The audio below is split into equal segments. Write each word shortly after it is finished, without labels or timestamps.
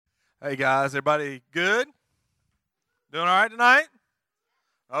Hey guys, everybody good? Doing all right tonight?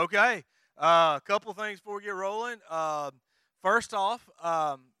 Okay. A couple things before we get rolling. First off,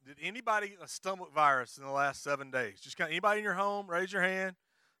 did anybody get a stomach virus in the last 7 days? Just anybody in your home? Raise your hand.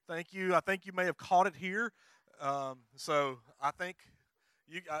 Thank you. I think you may have caught it here. So I think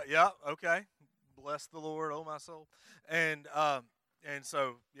you. Yeah. Okay. Bless the Lord, oh my soul. And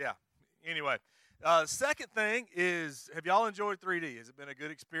so yeah. Anyway, second thing is, have y'all enjoyed 3D? Has it been a good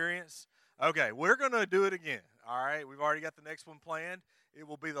experience? Okay, we're going to do it again. All right, we've already got the next one planned. It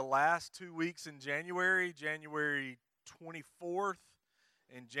will be the last 2 weeks in January, January 24th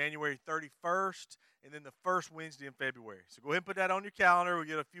and January 31st, and then the first Wednesday in February. So go ahead and put that on your calendar. We'll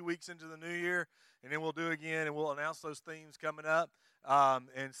get a few weeks into the new year, and then we'll do it again, and we'll announce those themes coming up.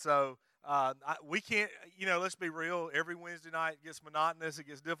 We can't, let's be real. Every Wednesday night it gets monotonous. It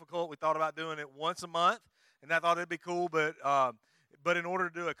gets difficult. We thought about doing it once a month, and I thought it'd be cool, but in order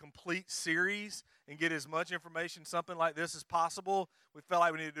to do a complete series and get as much information, something like this, as possible, we felt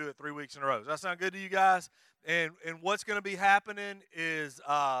like we need to do it 3 weeks in a row. Does that sound good to you guys? And what's going to be happening is,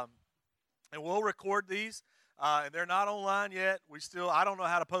 and we'll record these, and they're not online yet. I don't know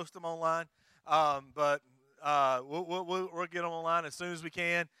how to post them online, but we'll get them online as soon as we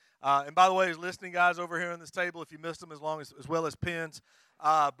can. And by the way, there's listening guys over here on this table if you missed them, as well as pins.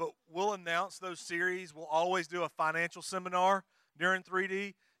 But we'll announce those series. We'll always do a financial seminar during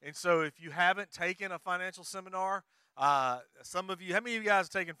 3D. And so if you haven't taken a financial seminar, some of you, how many of you guys have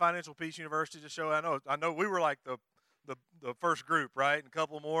taken Financial Peace University to show? I know we were like the first group, right? And a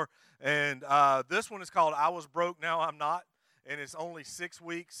couple more. And this one is called I Was Broke, Now I'm Not. And it's only 6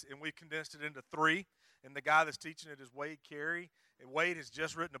 weeks, and we condensed it into 3. And the guy that's teaching it is Wade Carey. And Wade has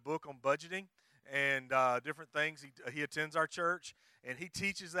just written a book on budgeting and different things. He attends our church, and he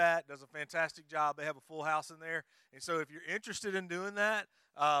teaches that, does a fantastic job. They have a full house in there. And so if you're interested in doing that,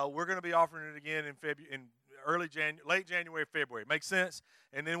 we're going to be offering it again in late January, February. Makes sense?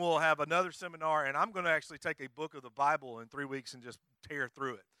 And then we'll have another seminar, and I'm going to actually take a book of the Bible in 3 weeks and just tear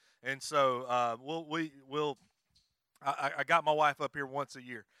through it. And so I got my wife up here once a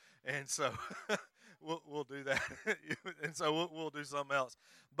year, and so we'll do that. And so we'll do something else.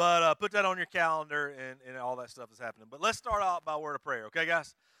 But put that on your calendar, and all that stuff is happening. But let's start out by a word of prayer, okay,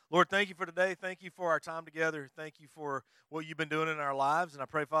 guys? Lord, thank you for today. Thank you for our time together. Thank you for what you've been doing in our lives. And I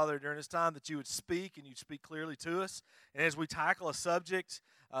pray, Father, during this time that you would speak, and you'd speak clearly to us. And as we tackle a subject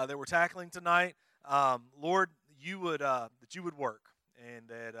that we're tackling tonight, Lord, that you would work, and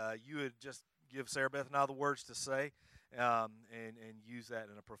that you would just give Sarah Beth and I the words to say, and use that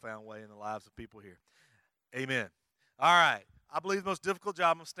in a profound way in the lives of people here. Amen. All right. I believe the most difficult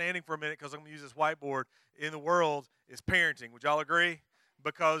job, I'm standing for a minute because I'm going to use this whiteboard, in the world is parenting. Would y'all agree?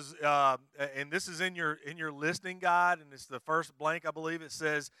 Because, and this is in your listening guide, and it's the first blank, I believe. It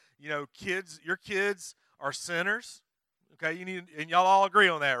says, your kids are sinners. Okay, and y'all all agree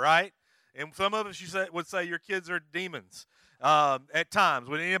on that, right? And some of us would say your kids are demons at times.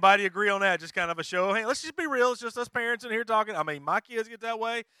 Would anybody agree on that? Just kind of a show of hands. Let's just be real. It's just us parents in here talking. I mean, my kids get that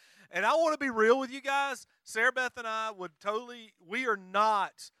way. And I want to be real with you guys. Sarah Beth and I we are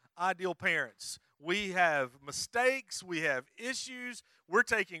not ideal parents. We have mistakes. We have issues. We're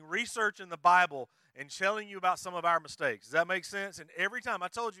taking research in the Bible and telling you about some of our mistakes. Does that make sense? And every time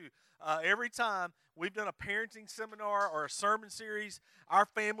we've done a parenting seminar or a sermon series, our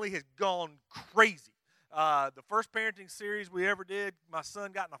family has gone crazy. The first parenting series we ever did, my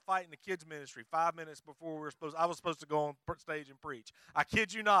son got in a fight in the kids ministry 5 minutes before I was supposed to go on stage and preach. I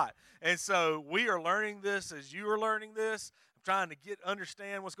kid you not. And so we are learning this as you are learning this. I'm trying to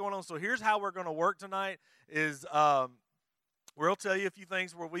understand what's going on. So here's how we're going to work tonight is we'll tell you a few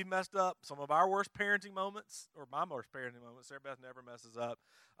things where we messed up, some of our worst parenting moments, or my worst parenting moments. Sarah Beth never messes up.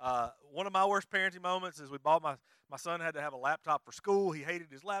 One of my worst parenting moments is we bought my son had to have a laptop for school. He hated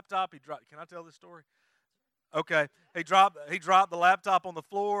his laptop. Can I tell this story? Okay. He dropped the laptop on the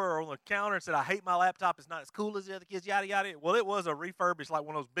floor or on the counter and said, "I hate my laptop. It's not as cool as the other kids." Yada yada. Well, it was a refurbished, like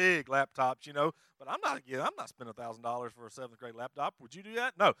one of those big laptops, But I'm not spending $1,000 for a 7th grade laptop. Would you do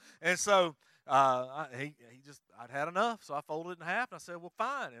that? No. And so I'd had enough, so I folded it in half and I said, "Well,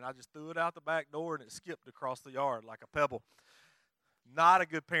 fine." And I just threw it out the back door and it skipped across the yard like a pebble. Not a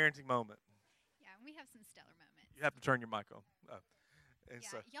good parenting moment. Yeah, we have some stellar moments. You have to turn your mic on.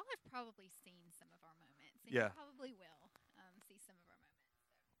 Y'all have probably seen some of our moments. And Yeah. You probably will see some of our moments.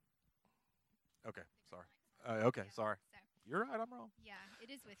 Okay, sorry. Okay, sorry. So, You're right, I'm wrong. yeah, it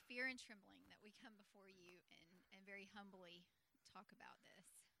is with fear and trembling that we come before you and very humbly talk about this.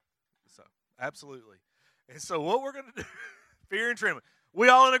 So, absolutely. And so what we're going to do, fear and trembling. We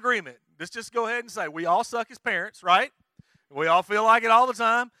all in agreement. Let's just go ahead and say we all suck as parents, right? We all feel like it all the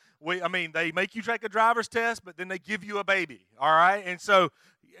time. They make you take a driver's test, but then they give you a baby. All right, and so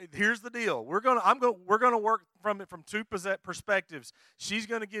here's the deal: we're gonna work from it from two perspectives. She's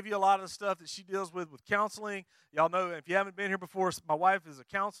gonna give you a lot of the stuff that she deals with counseling. Y'all know, if you haven't been here before, my wife is a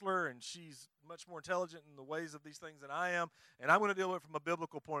counselor, and she's much more intelligent in the ways of these things than I am. And I'm going to deal with it from a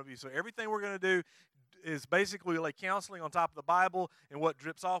biblical point of view. So everything we're going to do is basically lay counseling on top of the Bible, and what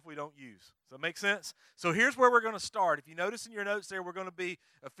drips off we don't use. Does that make sense? So here's where we're going to start. If you notice in your notes there, we're going to be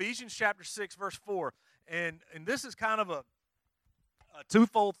Ephesians chapter 6, verse 4. And this is kind of a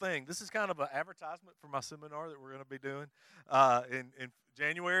twofold thing. This is kind of an advertisement for my seminar that we're going to be doing in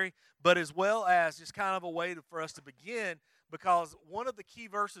January, but as well as just kind of a way for us to begin, because one of the key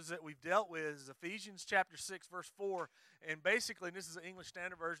verses that we've dealt with is Ephesians chapter 6, verse 4, and basically, and this is the English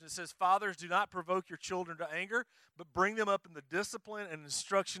Standard Version, it says, "Fathers, do not provoke your children to anger, but bring them up in the discipline and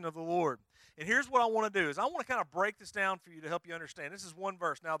instruction of the Lord." And here's what I want to do, is I want to kind of break this down for you to help you understand. This is one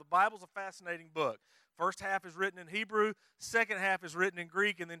verse. Now, the Bible's a fascinating book. First half is written in Hebrew, second half is written in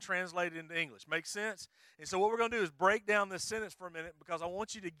Greek, and then translated into English. Make sense? And so what we're going to do is break down this sentence for a minute, because I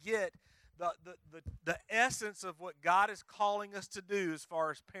want you to get the essence of what God is calling us to do as far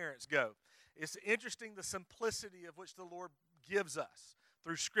as parents go. It's interesting the simplicity of which the Lord gives us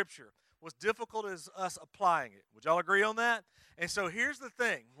through Scripture. What's difficult is us applying it. Would y'all agree on that? And so here's the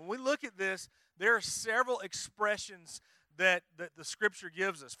thing. When we look at this, there are several expressions that the Scripture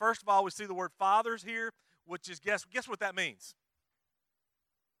gives us. First of all, we see the word fathers here, which is, guess what that means?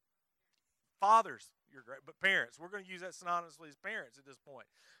 Fathers. You're great, but parents. We're going to use that synonymously as parents at this point.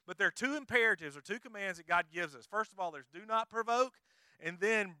 But there are two imperatives or two commands that God gives us. First of all, there's do not provoke, and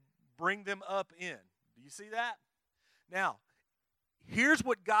then bring them up in. Do you see that? Now, here's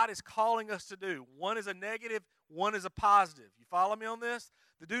what God is calling us to do. One is a negative, one is a positive. You follow me on this?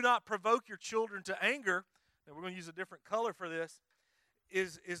 The do not provoke your children to anger, and we're going to use a different color for this,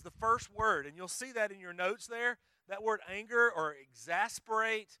 is the first word. And you'll see that in your notes there. That word anger or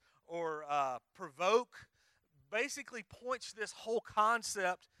exasperate or provoke basically points to this whole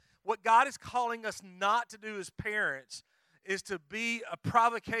concept. What God is calling us not to do as parents is to be a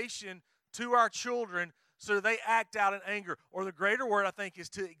provocation to our children so they act out in anger. Or the greater word, I think, is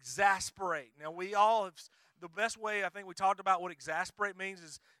to exasperate. Now, we all have, the best way I think we talked about what exasperate means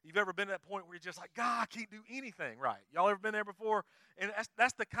is, you've ever been to that point where you're just like, God, I can't do anything right. Y'all ever been there before? And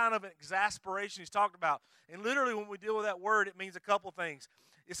that's the kind of exasperation he's talked about. And literally when we deal with that word, it means a couple things.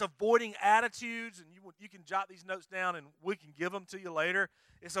 It's avoiding attitudes, and you can jot these notes down and we can give them to you later.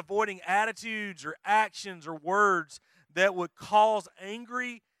 It's avoiding attitudes or actions or words that would cause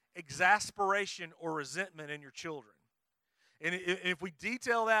angry exasperation or resentment in your children. And if we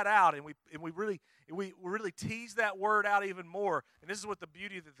detail that out and we really tease that word out even more, and this is what the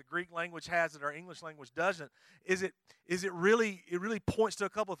beauty that the Greek language has that our English language doesn't, is it really points to a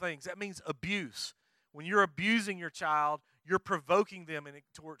couple of things. That means abuse. When you're abusing your child, you're provoking them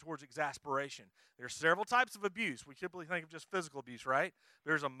towards exasperation. There's several types of abuse. We typically think of just physical abuse, right?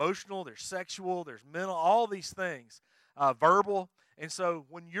 There's emotional, there's sexual, there's mental, all these things, verbal. And so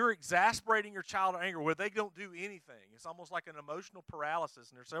when you're exasperating your child in anger, where they don't do anything, it's almost like an emotional paralysis.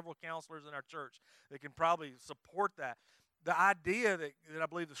 And there's several counselors in our church that can probably support that. The idea that I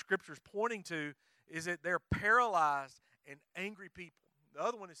believe the Scripture is pointing to is that they're paralyzed and angry people. The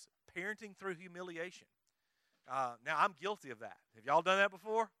other one is parenting through humiliation. Now, I'm guilty of that. Have y'all done that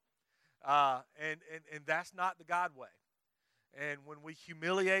before? And that's not the God way. And when we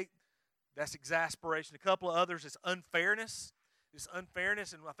humiliate, that's exasperation. A couple of others is unfairness. This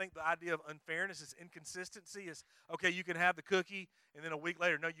unfairness, and I think the idea of unfairness is inconsistency. Is, okay, you can have the cookie, and then a week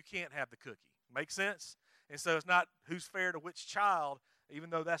later, no, you can't have the cookie. Make sense? And so it's not who's fair to which child, even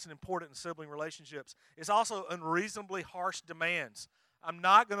though that's an important in sibling relationships. It's also unreasonably harsh demands. I'm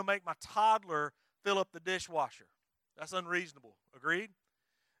not going to make my toddler fill up the dishwasher. That's unreasonable. Agreed?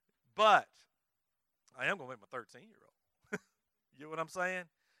 But I am going to make my 13-year-old. You get what I'm saying?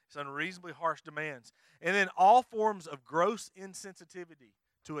 It's unreasonably harsh demands. And then all forms of gross insensitivity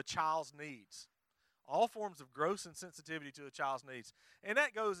to a child's needs. All forms of gross insensitivity to a child's needs. And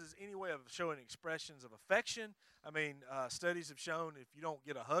that goes as any way of showing expressions of affection. I mean, studies have shown if you don't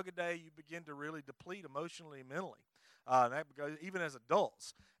get a hug a day, you begin to really deplete emotionally and mentally. That goes even as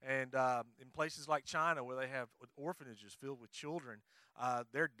adults. And in places like China, where they have orphanages filled with children,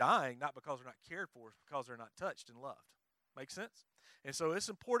 they're dying not because they're not cared for, it's because they're not touched and loved. Make sense? And so it's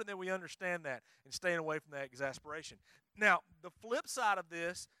important that we understand that and staying away from that exasperation. Now, the flip side of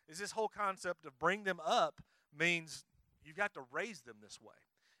this is this whole concept of bring them up means you've got to raise them this way.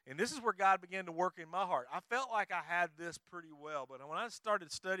 And this is where God began to work in my heart. I felt like I had this pretty well, but when I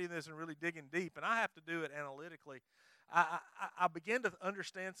started studying this and really digging deep, and I have to do it analytically, I began to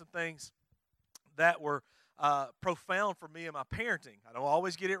understand some things that were profound for me in my parenting. I don't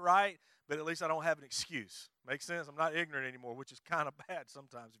always get it right, but at least I don't have an excuse. Makes sense? I'm not ignorant anymore, which is kind of bad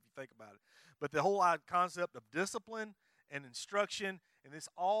sometimes if you think about it. But the whole concept of discipline and instruction, and this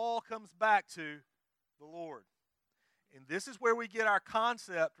all comes back to the Lord. And this is where we get our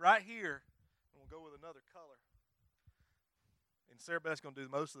concept right here. And we'll go with another color. And Sarah Beth's going to do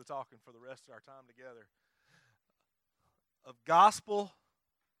most of the talking for the rest of our time together. Of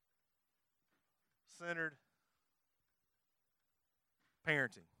gospel-centered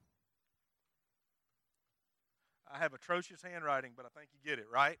parenting. I have atrocious handwriting, but I think you get it,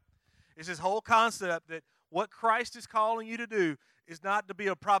 right? It's this whole concept that what Christ is calling you to do is not to be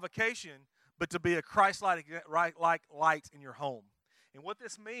a provocation, but to be a Christ-like light in your home. And what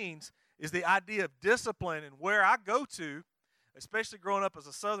this means is the idea of discipline, and where I go to, especially growing up as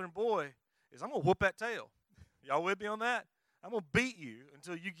a Southern boy, is I'm going to whoop that tail. Y'all with me on that? I'm going to beat you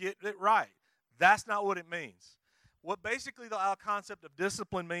until you get it right. That's not what it means. What basically the concept of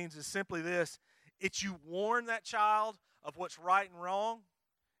discipline means is simply this. It's you warn that child of what's right and wrong,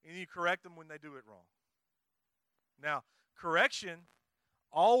 and you correct them when they do it wrong. Now, correction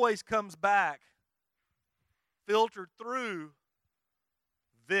always comes back filtered through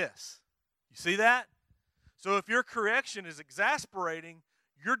this. You see that? So if your correction is exasperating,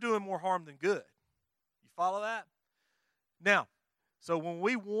 you're doing more harm than good. You follow that? Now, so when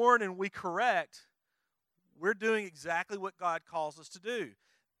we warn and we correct, we're doing exactly what God calls us to do.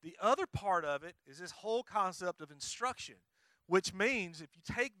 The other part of it is this whole concept of instruction, which means if you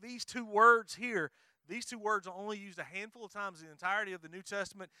take these two words here, these two words are only used a handful of times in the entirety of the New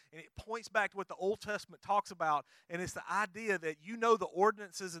Testament, and it points back to what the Old Testament talks about, and it's the idea that you know the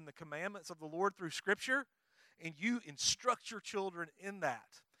ordinances and the commandments of the Lord through Scripture, and you instruct your children in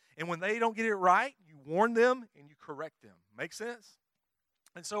that. And when they don't get it right, you warn them and you correct them. Make sense?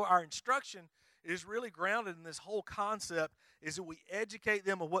 And so our instruction is really grounded in this whole concept is that we educate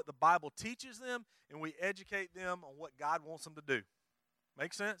them on what the Bible teaches them, and we educate them on what God wants them to do.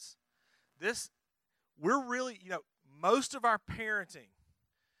 Make sense? We're really, most of our parenting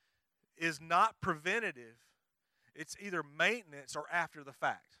is not preventative. It's either maintenance or after the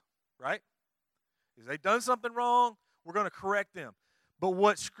fact, right? If they've done something wrong, we're going to correct them. But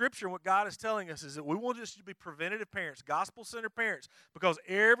what Scripture, what God is telling us is that we want just to be preventative parents, gospel-centered parents, because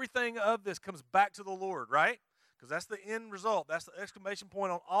everything of this comes back to the Lord, right? Because that's the end result. That's the exclamation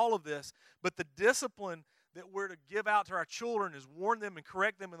point on all of this. But the discipline that we're to give out to our children is warn them and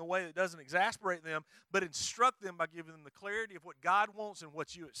correct them in a way that doesn't exasperate them, but instruct them by giving them the clarity of what God wants and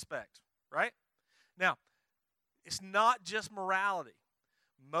what you expect, right? Now, it's not just morality.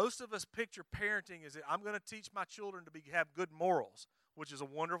 Most of us picture parenting as I'm going to teach my children to have good morals, which is a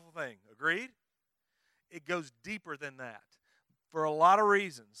wonderful thing. Agreed? It goes deeper than that. For a lot of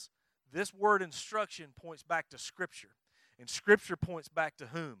reasons, this word instruction points back to Scripture, and Scripture points back to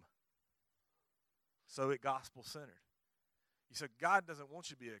whom? So it's gospel-centered. You said God doesn't want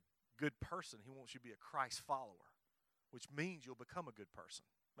you to be a good person. He wants you to be a Christ follower, which means you'll become a good person.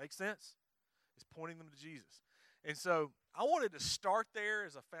 Make sense? It's pointing them to Jesus. And so I wanted to start there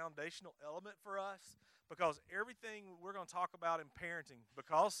as a foundational element for us, because everything we're going to talk about in parenting,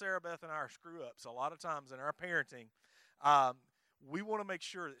 because Sarah Beth and I are screw-ups a lot of times in our parenting, we want to make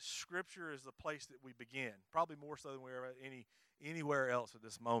sure that Scripture is the place that we begin, probably more so than we're anywhere else at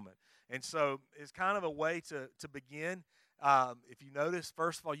this moment. And so it's kind of a way to begin. If you notice,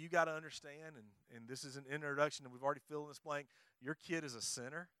 first of all, you got to understand, and this is an introduction, and we've already filled in this blank, your kid is a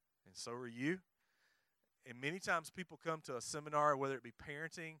sinner, and so are you. And many times people come to a seminar, whether it be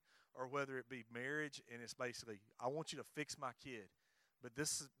parenting or whether it be marriage, and it's basically, I want you to fix my kid. But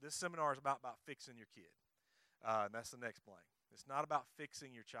this seminar is about fixing your kid. And that's the next blank. It's not about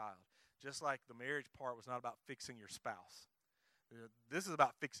fixing your child. Just like the marriage part was not about fixing your spouse. This is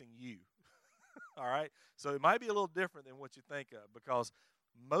about fixing you. All right? So it might be a little different than what you think of, because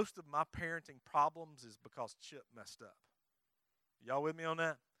most of my parenting problems is because Chip messed up. Y'all with me on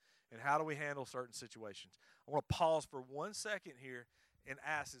that? And how do we handle certain situations? I want to pause for 1 second here and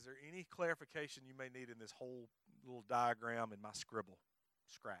ask, is there any clarification you may need in this whole little diagram in my scribble?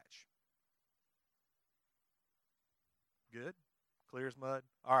 Scratch. Good? Clear as mud?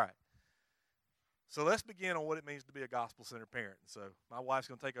 All right. So let's begin on what it means to be a gospel-centered parent. So my wife's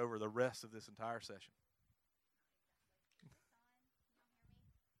going to take over the rest of this entire session.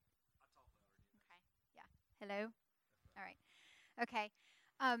 Okay. Yeah. Hello? All right. Okay.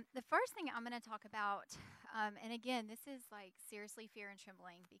 The first thing I'm going to talk about, and again, this is like seriously fear and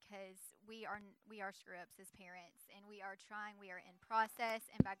trembling, because we are screw-ups as parents, and we are in process,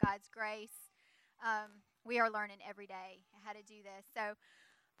 and by God's grace, we are learning every day how to do this. So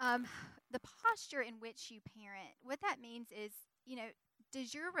the posture in which you parent, what that means is,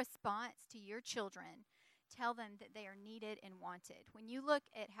 does your response to your children tell them that they are needed and wanted? When you look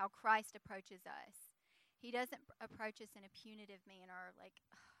at how Christ approaches us, he doesn't approach us in a punitive manner,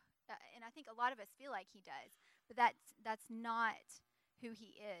 and I think a lot of us feel like he does, but that's not who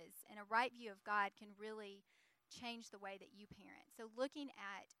he is. And a right view of God can really change the way that you parent. So looking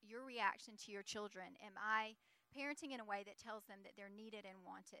at your reaction to your children, am I parenting in a way that tells them that they're needed and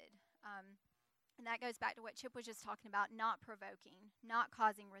wanted? And that goes back to what Chip was just talking about, not provoking, not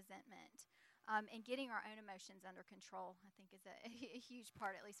causing resentment, and getting our own emotions under control, I think is a huge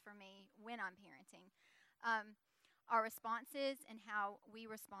part, at least for me, when I'm parenting. Our responses and how we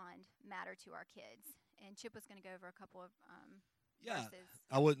respond matter to our kids. And Chip was going to go over a couple of verses.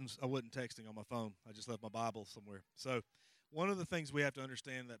 I wasn't texting on my phone. I just left my Bible somewhere. So one of the things we have to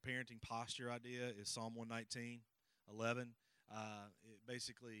understand, that parenting posture idea, is Psalm 119:11.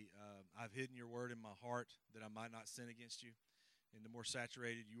 I've hidden your word in my heart that I might not sin against you. And the more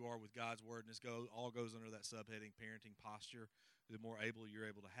saturated you are with God's word, and this all goes under that subheading, parenting posture, the more you're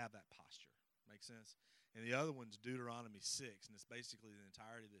able to have that posture. Make sense? And the other one's Deuteronomy 6, and it's basically the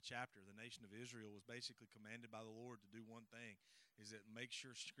entirety of the chapter. The nation of Israel was basically commanded by the Lord to do one thing, is that make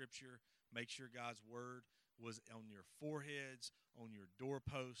sure Scripture, make sure God's word was on your foreheads, on your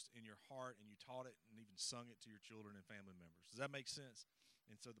doorpost, in your heart, and you taught it and even sung it to your children and family members. Does that make sense?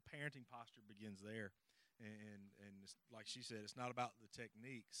 And so the parenting posture begins there. And it's, like she said, it's not about the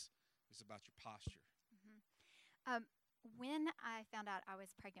techniques, it's about your posture. Mm-hmm. When I found out I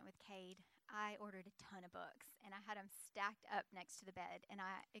was pregnant with Cade, I ordered a ton of books, and I had them stacked up next to the bed, and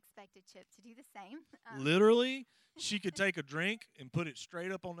I expected Chip to do the same. Literally, she could take a drink and put it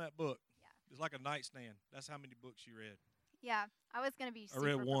straight up on that book. Yeah. It's like a nightstand. That's how many books she read. Yeah, I was going to be super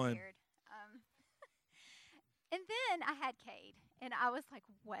read one. prepared. And then I had Cade, and I was like,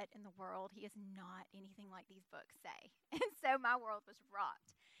 what in the world? He is not anything like these books say. And so my world was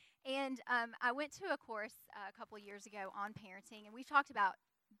rocked. And I went to a course a couple of years ago on parenting, and we talked about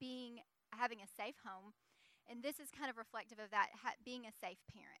having a safe home, and this is kind of reflective of that, being a safe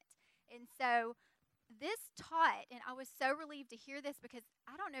parent. And so this taught, and I was so relieved to hear this, because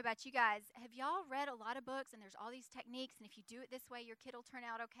I don't know about you guys, have y'all read a lot of books, and there's all these techniques, and if you do it this way, your kid will turn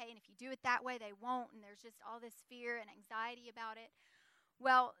out okay, and if you do it that way, they won't, and there's just all this fear and anxiety about it.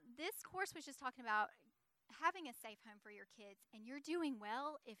 Well, this course was just talking about having a safe home for your kids, and you're doing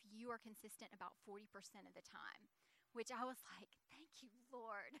well if you are consistent about 40% of the time, which I was like, thank you,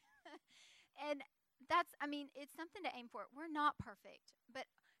 Lord. And it's something to aim for. We're not perfect,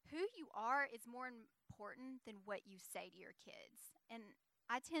 but who you are is more important than what you say to your kids. And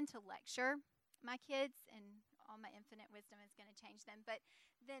I tend to lecture my kids, and all my infinite wisdom is going to change them. But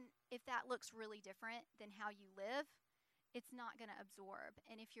then if that looks really different than how you live, it's not going to absorb.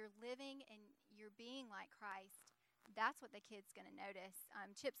 And if you're living and you're being like Christ, that's what the kid's going to notice.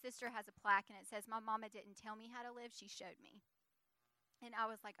 Chip's sister has a plaque, and it says, "My mama didn't tell me how to live, she showed me." And I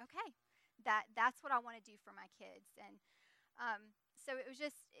was like, okay, that's what I want to do for my kids. And so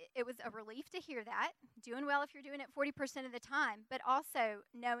it was a relief to hear that. Doing well if you're doing it 40% of the time, but also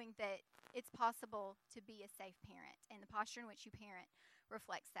knowing that it's possible to be a safe parent, and the posture in which you parent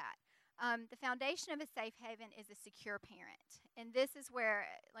reflects that. The foundation of a safe haven is a secure parent. And this is where,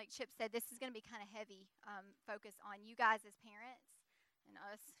 like Chip said, this is going to be kind of heavy focus on you guys as parents and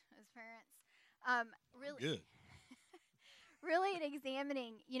us as parents. Really, good. Really in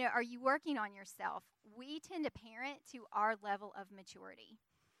examining, are you working on yourself? We tend to parent to our level of maturity,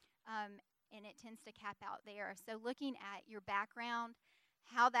 and it tends to cap out there. So looking at your background,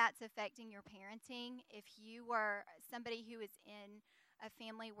 how that's affecting your parenting. If you were somebody who is in a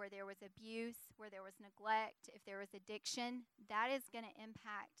family where there was abuse, where there was neglect, if there was addiction, that is going to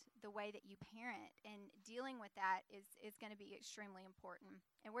impact the way that you parent. And dealing with that is going to be extremely important.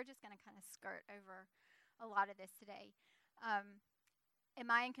 And we're just going to kind of skirt over a lot of this today. Am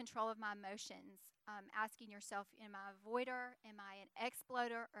I in control of my emotions? Asking yourself, am I a avoider? Am I an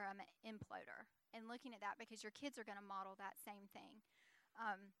exploder? Or am I an imploder? And looking at that, because your kids are going to model that same thing.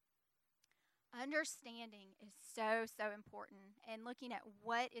 Understanding is so, so important, and looking at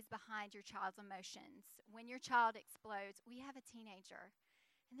what is behind your child's emotions. When your child explodes, we have a teenager,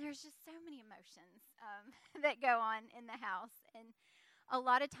 and there's just so many emotions that go on in the house. And a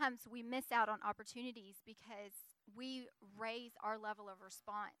lot of times we miss out on opportunities because we raise our level of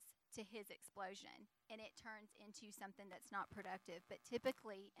response to his explosion, and it turns into something that's not productive. But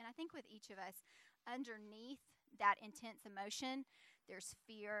typically, and I think with each of us, underneath that intense emotion, there's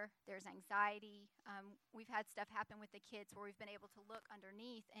fear, there's anxiety. We've had stuff happen with the kids where we've been able to look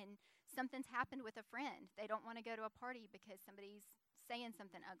underneath and something's happened with a friend. They don't want to go to a party because somebody's saying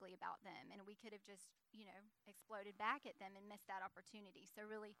something ugly about them, and we could have just, exploded back at them and missed that opportunity. So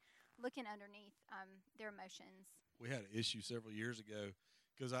really looking underneath their emotions. We had an issue several years ago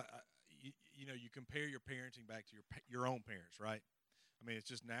because you compare your parenting back to your own parents, right? I mean, it's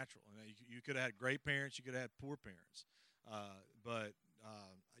just natural. You could have had great parents, you could have had poor parents, but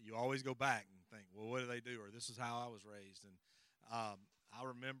you always go back and think, well, what do they do? Or this is how I was raised. And I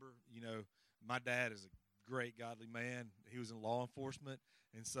remember, my dad is a great godly man. He was in law enforcement,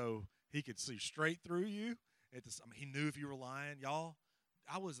 and so he could see straight through you. He knew if you were lying, y'all.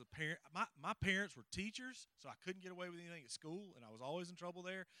 I was a parent. My parents were teachers, so I couldn't get away with anything at school, and I was always in trouble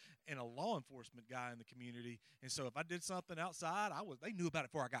there. And a law enforcement guy in the community, and so if I did something outside, they knew about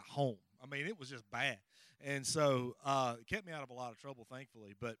it before I got home. I mean, it was just bad, and so it kept me out of a lot of trouble,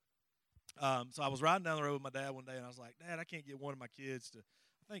 thankfully. But so I was riding down the road with my dad one day, and I was like, Dad, I can't get one of my kids to.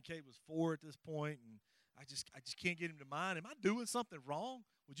 I think Kate was 4 at this point, and I just can't get him to mind. Am I doing something wrong?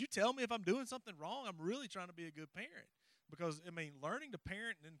 Would you tell me if I'm doing something wrong? I'm really trying to be a good parent. Because, learning to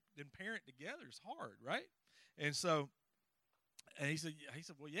parent and parent together is hard, right? And so, he said,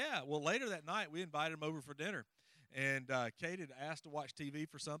 well, yeah. Well, later that night, we invited him over for dinner. And Kate had asked to watch TV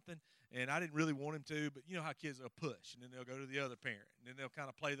for something, and I didn't really want him to, but you know how kids will push, and then they'll go to the other parent, and then they'll kind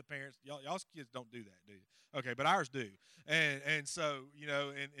of play the parents. Y'all's kids don't do that, do you? Okay, but ours do. And so,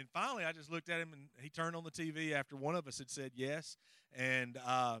 and finally I just looked at him, and he turned on the TV after one of us had said yes, and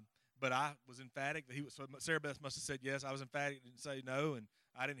but I was emphatic that so Sarah Beth must have said yes. I was emphatic, didn't say no, and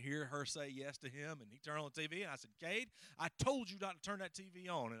I didn't hear her say yes to him. And he turned on the TV, and I said, Cade, I told you not to turn that TV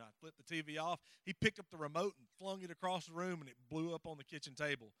on. And I flipped the TV off. He picked up the remote and flung it across the room, and it blew up on the kitchen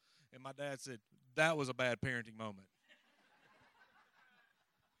table. And my dad said, that was a bad parenting moment.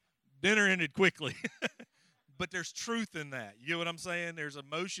 Dinner ended quickly. But there's truth in that. You get what I'm saying? There's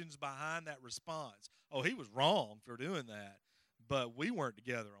emotions behind that response. Oh, he was wrong for doing that. But we weren't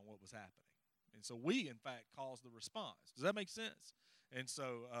together on what was happening. And so we, in fact, caused the response. Does that make sense? And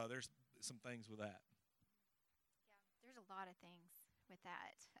so there's some things with that. Yeah, there's a lot of things with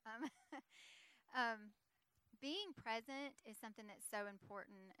that. Being present is something that's so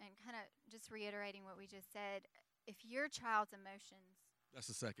important, and kind of just reiterating what we just said. If your child's emotions...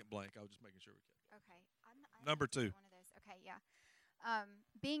 That's the second blank. I was just making sure we kept it. Okay. Number 2. One of those. Okay, yeah.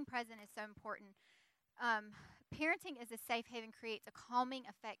 Being present is so important. Parenting as a safe haven creates a calming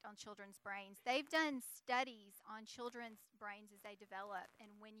effect on children's brains. They've done studies on children's brains as they develop,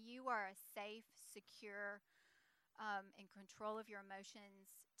 and when you are a safe, secure, in control of your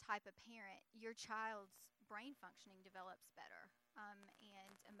emotions type of parent, your child's brain functioning develops better,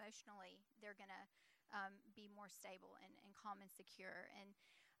 and emotionally they're going to be more stable and calm and secure. And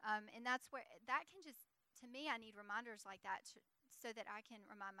that's where that can just, to me, I need reminders like that so that I can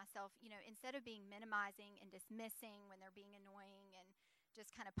remind myself, instead of being minimizing and dismissing when they're being annoying and just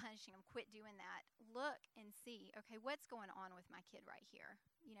kind of punishing them, quit doing that. Look and see, okay, what's going on with my kid right here?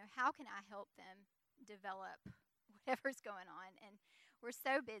 How can I help them develop whatever's going on? And we're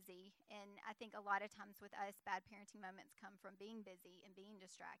so busy, and I think a lot of times with us, bad parenting moments come from being busy and being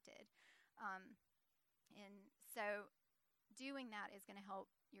distracted. And so doing that is going to help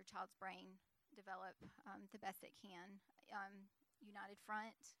your child's brain develop the best it can. United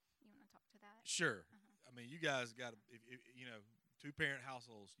Front, you want to talk to that? Sure. You guys got to, if 2-parent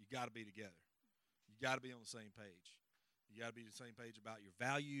households, you got to be together. You got to be on the same page. You got to be on the same page about your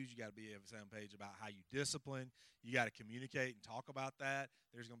values. You got to be on the same page about how you discipline. You got to communicate and talk about that.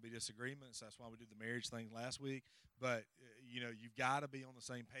 There's going to be disagreements. That's why we did the marriage thing last week. But you've got to be on the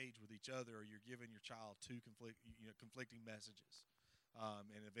same page with each other, or you're giving your child two conflicting messages.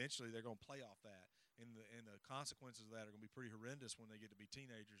 And eventually they're going to play off that. And the consequences of that are going to be pretty horrendous when they get to be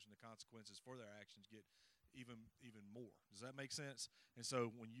teenagers, and the consequences for their actions get even more. Does that make sense? And so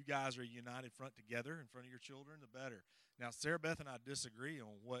when you guys are a united front together in front of your children, the better. Now, Sarah Beth and I disagree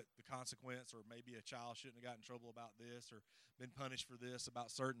on what the consequence, or maybe a child shouldn't have gotten in trouble about this or been punished for this, about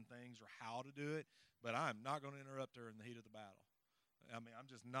certain things, or how to do it. But I'm not going to interrupt her in the heat of the battle. I'm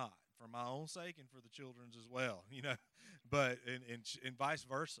just not, for my own sake and for the children's as well, But and vice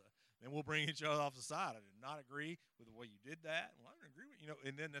versa. Then we'll bring each other off the side. I did not agree with the way you did that. Well, I don't agree with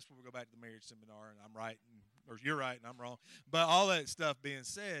and then that's when we go back to the marriage seminar, and I'm right, or you're right, and I'm wrong. But all that stuff being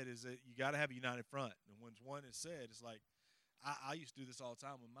said is that you got to have a united front. And when one is said, it's like, I used to do this all the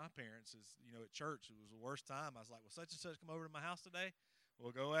time with my parents. At church, it was the worst time. I was like, well, such and such come over to my house today. Well,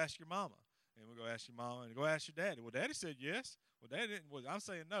 go ask your mama. And we'll go ask your mom and go ask your daddy. Well, daddy said yes. Well, daddy didn't. Well, I'm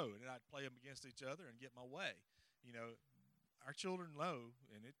saying no. And then I'd play them against each other and get my way. You know, our children know,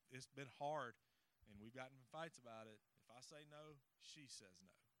 and it's been hard, and we've gotten in fights about it. If I say no, she says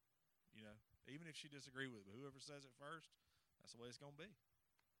no. You know, even if she disagree with me, whoever says it first, that's the way it's going to be.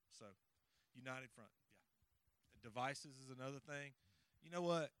 So, united front, yeah. Devices is another thing. You know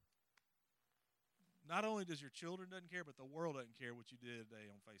what? Not only does your children doesn't care, but the world doesn't care what you did today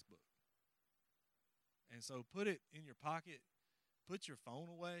on Facebook. And so put it in your pocket. Put your phone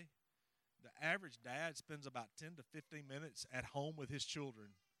away. The average dad spends about 10 to 15 minutes at home with his children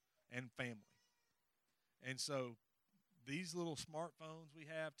and family. And so these little smartphones we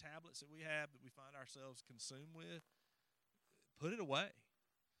have, tablets that we have that we find ourselves consumed with, put it away.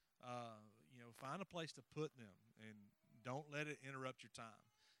 Find a place to put them and don't let it interrupt your time.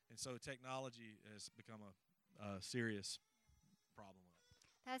 And so technology has become a serious problem with it.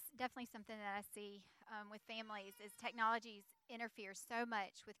 That's definitely something that I see with families is technologies interfere so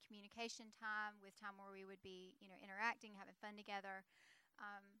much with communication time, with time where we would be, interacting, having fun together.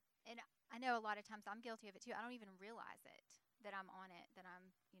 And I know a lot of times I'm guilty of it too. I don't even realize it, that I'm on it, that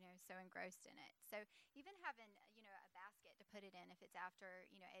I'm, so engrossed in it. So even having, a basket to put it in, if it's after,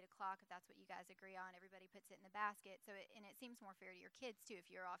 8 o'clock, if that's what you guys agree on, everybody puts it in the basket. So it seems more fair to your kids too if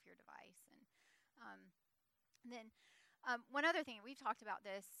you're off your device. And then one other thing, we've talked about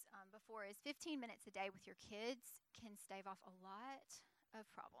this before, is 15 minutes a day with your kids can stave off a lot of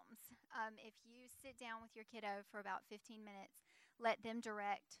problems. If you sit down with your kiddo for about 15 minutes, let them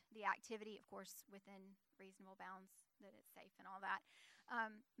direct the activity, of course, within reasonable bounds, that it's safe and all that.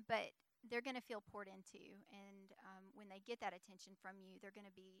 But they're going to feel poured into, and when they get that attention from you, they're going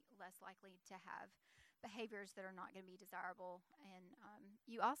to be less likely to have behaviors that are not going to be desirable. And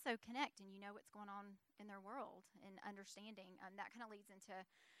you also connect, and you know what's going on in their world, and understanding. That kind of leads into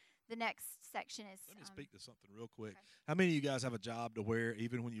the next section. Is Let me speak to something real quick. Okay. How many of you guys have a job to where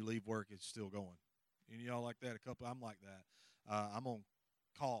even when you leave work, it's still going? Any of y'all like that? A couple. I'm like that. I'm on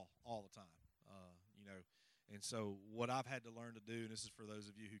call all the time. And so what I've had to learn to do, and this is for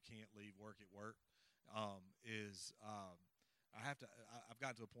those of you who can't leave work at work, is I've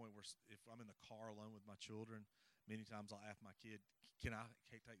gotten to a point where if I'm in the car alone with my children, many times I'll ask my kid, can I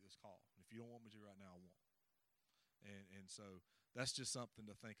take this call? And if you don't want me to right now, I won't. And so that's just something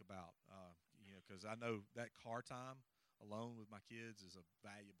to think about, because I know that car time alone with my kids is a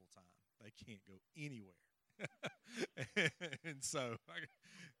valuable time. They can't go anywhere. And so,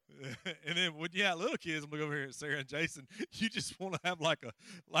 and then when you have little kids, I'm looking over here at Sarah and Jason. You just want to have like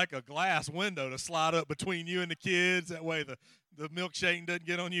a glass window to slide up between you and the kids. That way, the milkshaking doesn't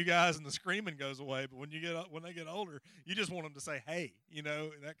get on you guys and the screaming goes away. But when they get older, you just want them to say, "Hey," and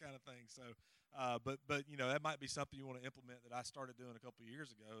that kind of thing. So, but that might be something you want to implement that I started doing a couple of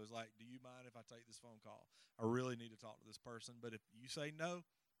years ago. Is like, do you mind if I take this phone call? I really need to talk to this person. But if you say no,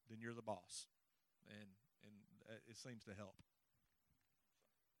 then you're the boss, and it seems to help.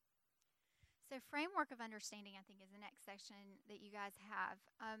 So framework of understanding, I think, is the next section that you guys have.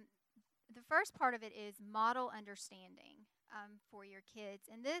 The first part of it is model understanding for your kids.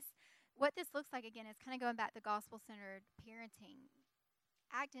 And what this looks like, again, is kind of going back to gospel-centered parenting.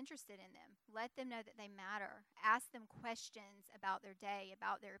 Act interested in them. Let them know that they matter. Ask them questions about their day,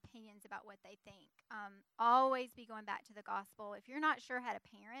 about their opinions, about what they think. Always be going back to the gospel. If you're not sure how to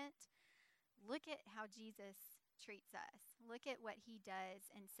parent, look at how Jesus treats us. Look at what he does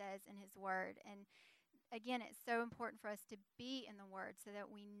and says in his word. And again, it's so important for us to be in the word so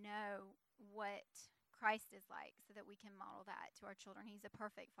that we know what Christ is like, so that we can model that to our children. He's a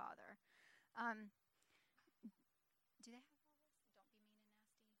perfect father. Do they have all this? Don't be mean and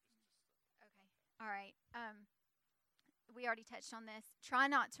nasty. Okay. All right. We already touched on this. Try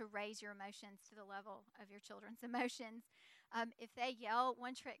not to raise your emotions to the level of your children's emotions. If they yell,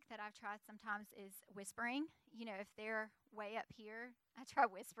 one trick that I've tried sometimes is whispering. If they're way up here, I try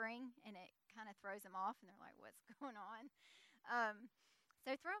whispering, and it kind of throws them off, and they're like, what's going on?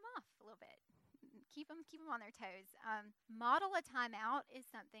 So throw them off a little bit. Keep them on their toes. Model a timeout is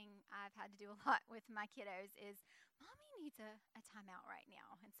something I've had to do a lot with my kiddos is, Mommy needs a timeout right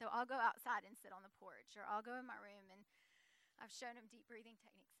now. And so I'll go outside and sit on the porch, or I'll go in my room, and I've shown them deep breathing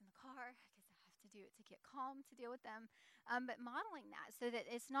techniques in the car because I have to do it to get calm to deal with them. But modeling that so that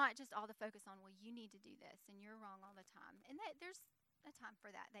it's not just all the focus on, well, you need to do this and you're wrong all the time. And that there's a time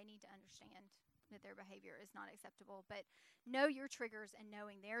for that. They need to understand that their behavior is not acceptable. But know your triggers, and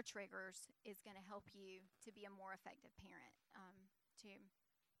knowing their triggers is going to help you to be a more effective parent too.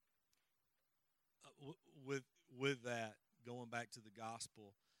 With that, going back to the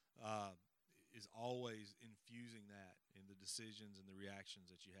gospel, is always infusing that in the decisions and the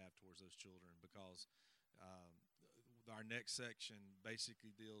reactions that you have towards those children, because um, our next section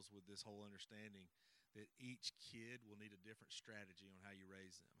basically deals with this whole understanding that each kid will need a different strategy on how you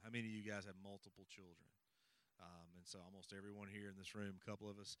raise them. How many of you guys have multiple children? And so almost everyone here in this room, a couple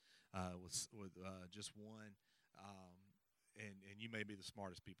of us with just one, and you may be the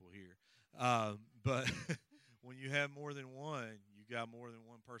smartest people here. But when you have more than one, you got more than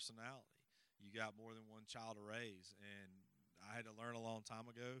one personality. You got more than one child to raise. And I had to learn a long time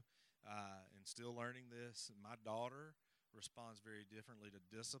ago, and still learning this. My daughter responds very differently to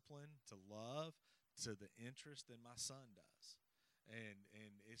discipline, to love, to the interest than my son does.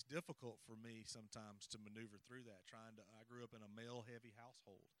 And it's difficult for me sometimes to maneuver through that. I grew up in a male-heavy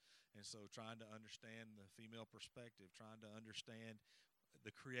household, and so trying to understand the female perspective, trying to understand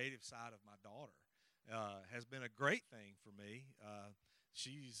the creative side of my daughter, has been a great thing for me. I'm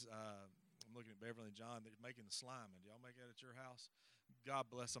looking at Beverly and John. They're making the slime. And do y'all make that at your house? God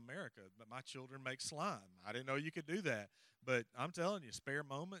bless America. But my children make slime. I didn't know you could do that. But I'm telling you, spare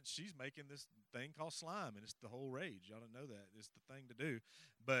moments, she's making this thing called slime, and it's the whole rage. Y'all don't know that. It's the thing to do.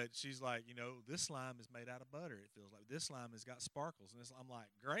 But she's like, this slime is made out of butter, it feels like. This slime has got sparkles. And I'm like,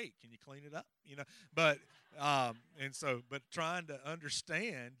 great, can you clean it up? But but trying to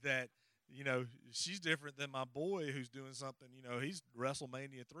understand that, she's different than my boy who's doing something, he's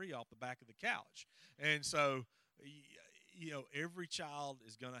WrestleMania 3 off the back of the couch. And so, every child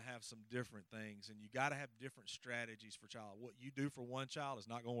is going to have some different things, and you got to have different strategies for child. What you do for one child is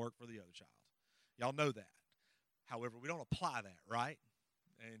not going to work for the other child. Y'all know that. However, we don't apply that, right?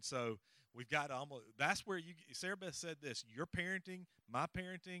 And so we've got to that's where Sarah Beth said this, your parenting, my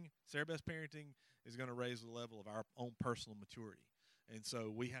parenting, Sarah Beth's parenting is going to raise the level of our own personal maturity. And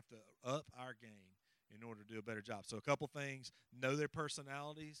so we have to up our game in order to do a better job. So a couple things: know their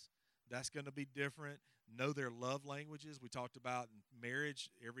personalities. That's going to be different. Know their love languages. We talked about in marriage,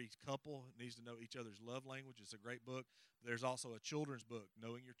 every couple needs to know each other's love language. It's a great book. There's also a children's book,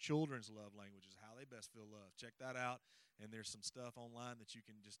 Knowing Your Children's Love Languages, how they best feel loved. Check that out. And there's some stuff online that you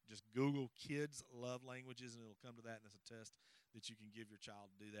can just Google kids' love languages, and it'll come to that, and it's a test that you can give your child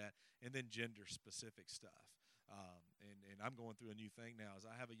to do that. And then gender-specific stuff. And I'm going through a new thing now, as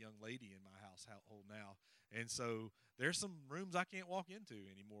I have a young lady in my household now. And so there's some rooms I can't walk into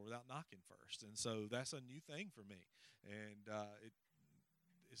anymore without knocking first. And so that's a new thing for me. And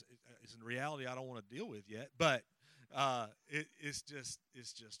it's a reality I don't want to deal with yet, but it's just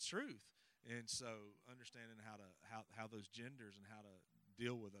truth. And so understanding how those genders and how to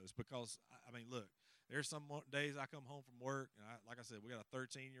deal with those. Because, look, there's some days I come home from work, and like I said, we got a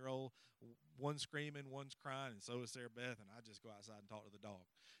 13-year-old, one screaming, one's crying, and so is Sarah Beth, and I just go outside and talk to the dog.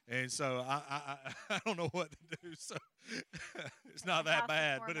 And so I don't know what to do. So it's not that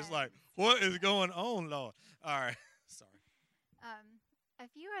bad, but it's like, what is going on, Lord? All right, sorry. A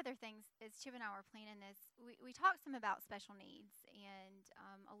few other things as Chip and I were planning this, we talked some about special needs, and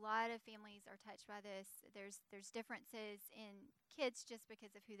a lot of families are touched by this. There's differences in kids just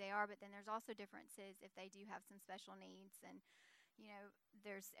because of who they are, but then there's also differences if they do have some special needs. And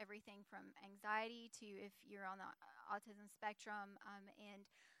there's everything from anxiety to if you're on the autism spectrum, and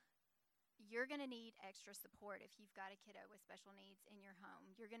you're going to need extra support if you've got a kiddo with special needs in your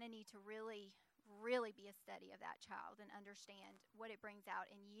home. You're going to need to really be a study of that child and understand what it brings out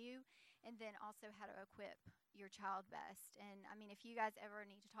in you, and then also how to equip your child best. And if you guys ever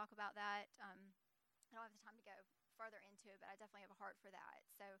need to talk about that, I don't have the time to go further into it, but I definitely have a heart for that.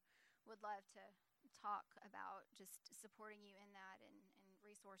 So would love to talk about just supporting you in that, and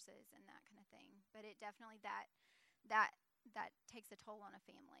resources and that kind of thing. But it definitely that takes a toll on a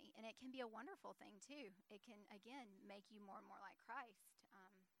family, and it can be a wonderful thing too. It can, again, make you more and more like Christ.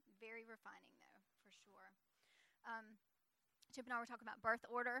 Very refining, though, for sure. Chip and I were talking about birth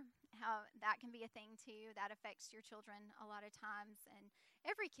order, how that can be a thing too. That affects your children a lot of times, and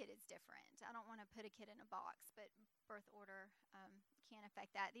every kid is different. I don't want to put a kid in a box, but birth order can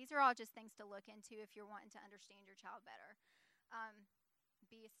affect that. These are all just things to look into if you're wanting to understand your child better.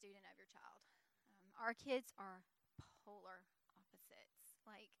 Be a student of your child. Our kids are polar opposites,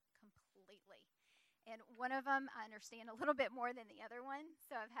 like completely. And one of them I understand a little bit more than the other one,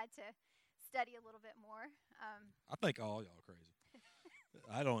 so I've had to study a little bit more. I think all y'all are crazy.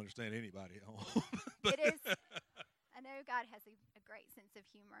 I don't understand anybody at home. It is. I know God has a great sense of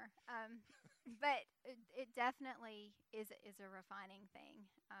humor, but it definitely is a refining thing,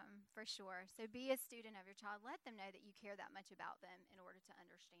 for sure. So be a student of your child. Let them know that you care that much about them in order to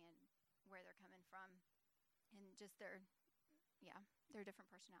understand where they're coming from and just their different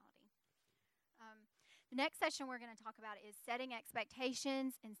personality. The next session we're going to talk about is setting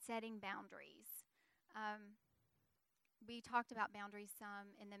expectations and setting boundaries. We talked about boundaries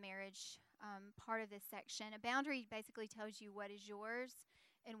some in the marriage part of this section. A boundary basically tells you what is yours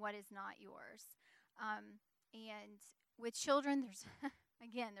and what is not yours. And with children,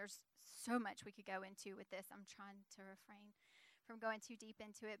 there's so much we could go into with this. I'm trying to refrain from going too deep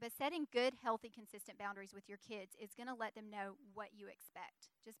into it. But setting good, healthy, consistent boundaries with your kids is going to let them know what you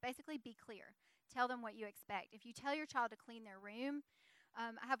expect. Just basically be clear. Tell them what you expect. If you tell your child to clean their room,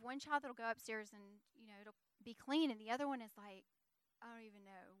 I have one child that'll go upstairs and, it'll be clean, and the other one is like, I don't even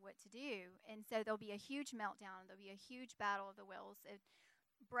know what to do. And so there'll be a huge meltdown. There'll be a huge battle of the wills.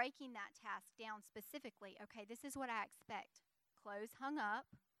 Breaking that task down specifically. Okay, this is what I expect. Clothes hung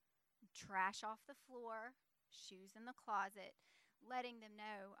up, trash off the floor, shoes in the closet, letting them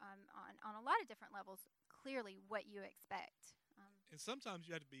know on a lot of different levels clearly what you expect. And sometimes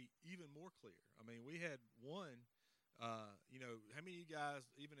you have to be even more clear. I mean, we had one, how many of you guys,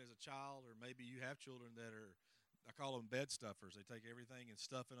 even as a child, or maybe you have children that are, I call them bed stuffers. They take everything and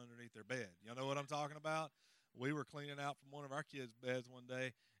stuff it underneath their bed. Y'all know what I'm talking about? We were cleaning out from one of our kids' beds one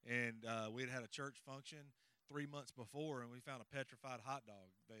day, and we had a church function 3 months before, and we found a petrified hot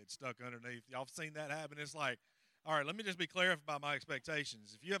dog they had stuck underneath. Y'all have seen that happen? It's like, all right, let me just be clear about my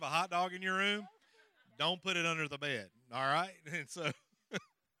expectations. If you have a hot dog in your room, don't put it under the bed, all right? And so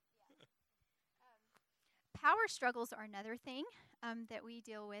power struggles are another thing that we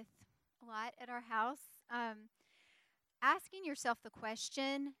deal with a lot at our house. Asking yourself the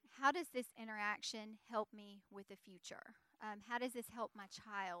question, how does this interaction help me with the future? How does this help my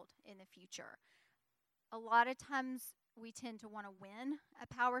child in the future? A lot of times we tend to want to win a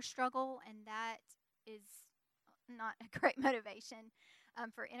power struggle, and that is not a great motivation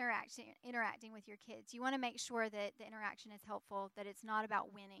for interacting with your kids. You want to make sure that the interaction is helpful, that it's not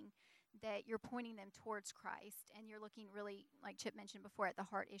about winning, that you're pointing them towards Christ, and you're looking really, like Chip mentioned before, at the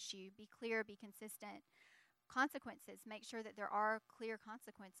heart issue. Be clear, be consistent. Consequences, make sure that there are clear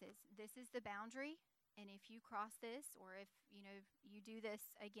consequences. This is the boundary, and if you cross this, or if you do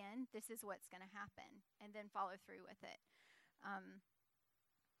this again, this is what's going to happen, and then follow through with it. Do you have anything?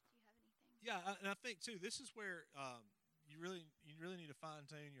 Yeah, and I think too, this is where you really need to fine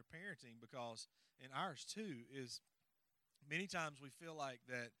tune your parenting, because, and ours too, is many times we feel like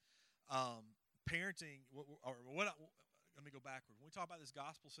that parenting, let me go backward. When we talk about this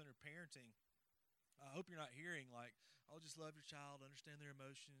gospel-centered parenting, I hope you're not hearing like, oh, just love your child, understand their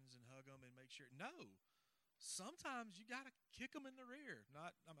emotions, and hug them and make sure. No. Sometimes you got to kick them in the rear.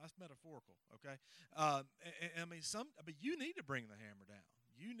 That's metaphorical, okay? But you need to bring the hammer down.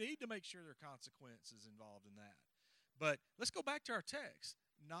 You need to make sure there are consequences involved in that. But let's go back to our text,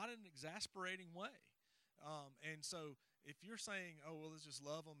 not in an exasperating way. And so if you're saying, oh, well, let's just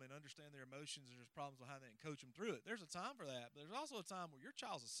love them and understand their emotions and there's problems behind that and coach them through it, there's a time for that. But there's also a time where your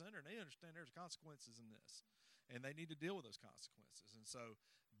child's a sinner and they understand there's consequences in this, and they need to deal with those consequences. And so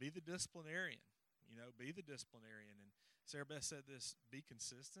be the disciplinarian, be the disciplinarian. And Sarah Beth said this, be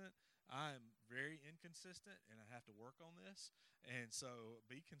consistent. I am very inconsistent, and I have to work on this. And so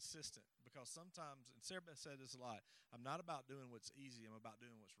be consistent, because sometimes, and Sarah Beth said this a lot, I'm not about doing what's easy, I'm about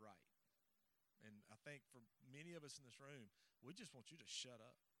doing what's right. And I think for many of us in this room, we just want you to shut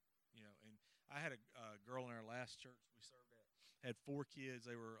up, And I had a girl in our last church we served at, had 4 kids.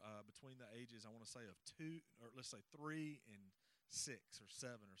 They were between the ages, I want to say, of 2, or let's say 3 and 6 or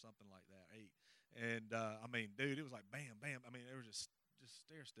 7 or something like that, 8. And dude, it was like bam, bam. They were just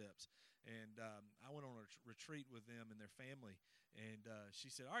stair steps. And I went on a retreat with them and their family. And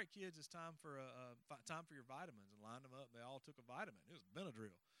she said, "All right, kids, it's time for your vitamins," and lined them up. They all took a vitamin. It was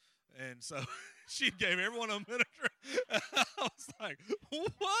Benadryl. And so she gave everyone a Benadryl. I was like,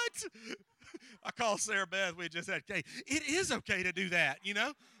 what? I called Sarah Beth. We had just had Kate. It is okay to do that,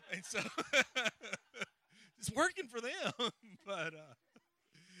 And so it's working for them. But,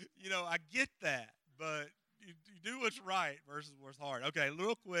 I get that. But you do what's right versus what's hard. Okay,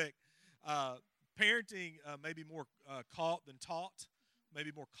 real quick. Parenting may be more caught than taught.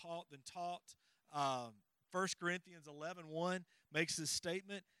 Maybe more caught than taught. 1 Corinthians 11:1 makes this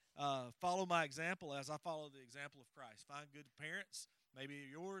statement. Follow my example as I follow the example of Christ. Find good parents. Maybe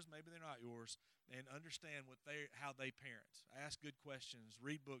they're yours, maybe they're not yours, and understand how they parent. Ask good questions.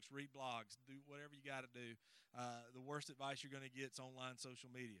 Read books. Read blogs. Do whatever you got to do. The worst advice you're going to get is online social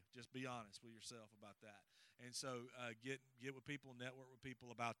media. Just be honest with yourself about that. And so get with people, network with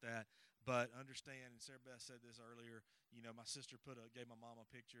people about that. But understand, and Sarah Beth said this earlier, my sister gave my mom a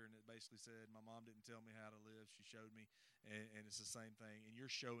picture, and it basically said, my mom didn't tell me how to live. She showed me, and it's the same thing. And you're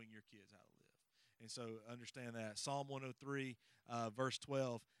showing your kids how to live. And so understand that. Psalm 103, verse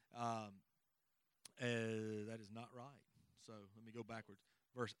 12, That is not right. So let me go backwards.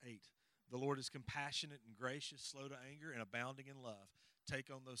 Verse 8. The Lord is compassionate and gracious, slow to anger, and abounding in love.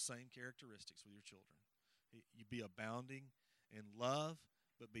 Take on those same characteristics with your children. You be abounding in love,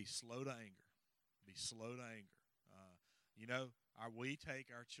 but be slow to anger. Be slow to anger. We take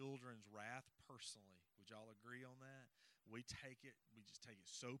our children's wrath personally. Would y'all agree on that? We just take it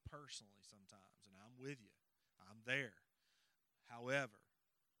so personally sometimes, and I'm with you. I'm there. However,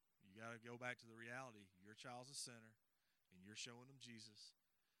 you got to go back to the reality. Your child's a sinner, and you're showing them Jesus.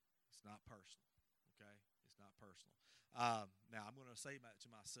 It's not personal, okay? It's not personal. Now, I'm going to say that to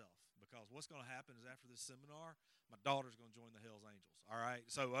myself, because what's going to happen is after this seminar, my daughter's going to join the Hells Angels, all right?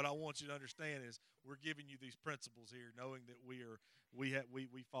 So what I want you to understand is we're giving you these principles here, knowing that we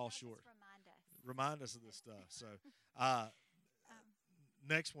fall short. Remind us of this stuff. So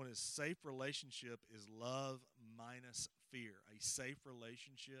next one is safe relationship is love minus fear. A safe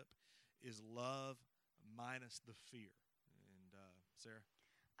relationship is love minus the fear. And Sarah?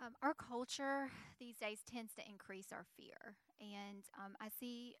 Our culture these days tends to increase our fear. And I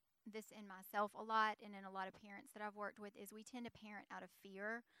see this in myself a lot, and in a lot of parents that I've worked with, is we tend to parent out of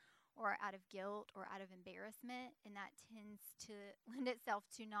fear or out of guilt or out of embarrassment, and that tends to lend itself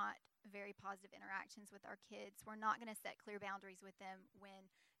to not very positive interactions with our kids. We're not going to set clear boundaries with them when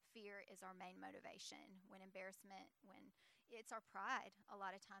fear is our main motivation, when embarrassment, when it's our pride. A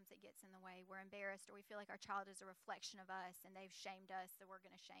lot of times it gets in the way. We're embarrassed, or we feel like our child is a reflection of us and they've shamed us, so we're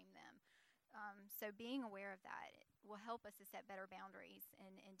going to shame them. So being aware of that will help us to set better boundaries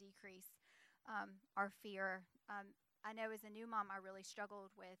and decrease our fear. I know as a new mom, I really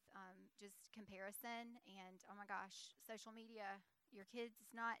struggled with just comparison and, oh my gosh, social media, your kid's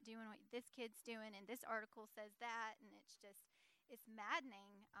not doing what this kid's doing, and this article says that, and it's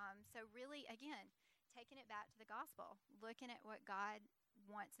maddening. So really, again, taking it back to the gospel, looking at what God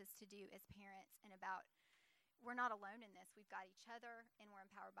wants us to do as parents, and about we're not alone in this. We've got each other, and we're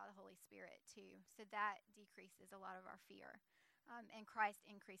empowered by the Holy Spirit too. So that decreases a lot of our fear, and Christ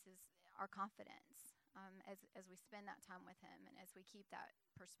increases our confidence as we spend that time with Him, and as we keep that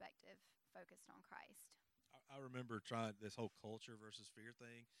perspective focused on Christ. I remember trying this whole culture versus fear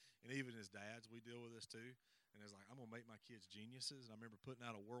thing, and even as dads, we deal with this too. And it's like, I'm going to make my kids geniuses. And I remember putting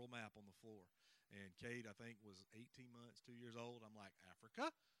out a world map on the floor. And Kate, I think, was 18 months, 2 years old. I'm like, Africa,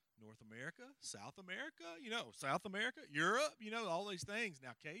 North America, South America, South America, Europe, all these things.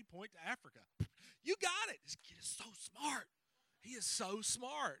 Now, Kate, point to Africa. You got it. This kid is so smart. He is so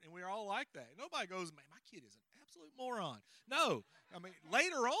smart. And we're all like that. Nobody goes, man, my kid is an absolute moron. No. I mean,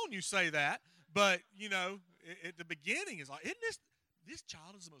 later on you say that. But, at the beginning, it's like, isn't this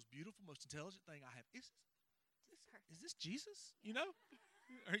child is the most beautiful, most intelligent thing I have. Is this Jesus? Or,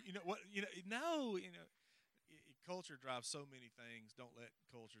 culture drives so many things. Don't let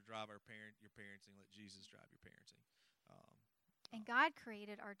culture drive your parenting. Let Jesus drive your parenting. And God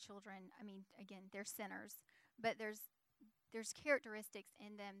created our children. I mean, again, they're sinners, but there's characteristics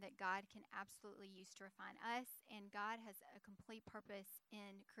in them that God can absolutely use to refine us, and God has a complete purpose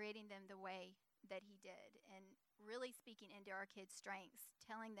in creating them the way that He did, and really speaking into our kids' strengths,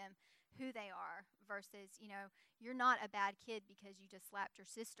 telling them who they are versus, you're not a bad kid because you just slapped your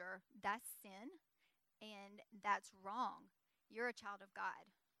sister. That's sin, and that's wrong. You're a child of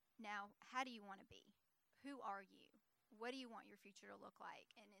God. Now, how do you want to be? Who are you? What do you want your future to look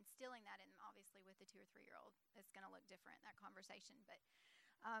like? And instilling that in them, obviously, with the 2 or 3 year old, it's going to look different, that conversation. But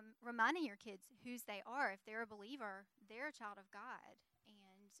reminding your kids whose they are. If they're a believer, they're a child of God,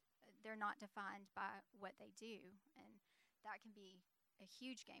 and they're not defined by what they do. And that can be a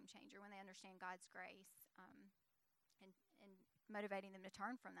huge game changer when they understand God's grace, and motivating them to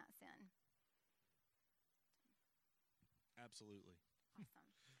turn from that sin. Absolutely.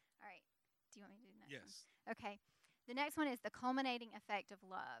 Awesome. All right. Do you want me to do the next Yes. one? Okay. The next one is the culminating effect of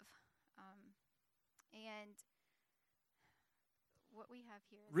love. And what we have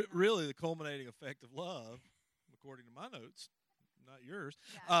here is really the culminating effect of love, according to my notes, not yours,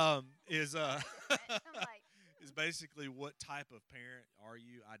 yeah. is I'm like, is basically what type of parent are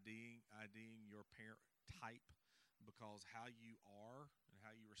you? IDing your parent type, because how you are and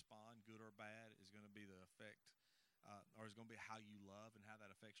how you respond, good or bad, is going to be the effect, or is going to be how you love and how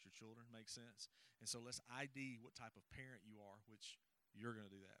that affects your children. Makes sense? And so let's ID what type of parent you are, which you're going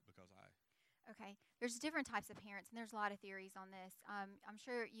to do that because Okay. There's different types of parents, and there's a lot of theories on this. I'm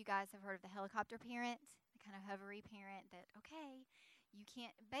sure you guys have heard of the helicopter parent, the kind of hovery parent that, okay, you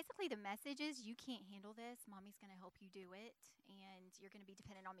can't, basically the message is you can't handle this. Mommy's going to help you do it, and you're going to be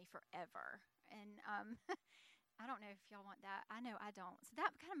dependent on me forever. And I don't know if y'all want that. I know I don't. So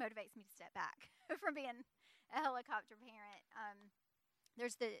that kind of motivates me to step back from being a helicopter parent.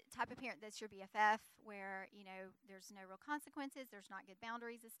 There's the type of parent that's your BFF, where there's no real consequences, there's not good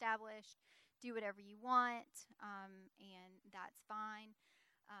boundaries established. Do whatever you want, and that's fine.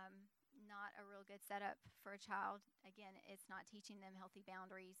 Not a real good setup for a child. Again, it's not teaching them healthy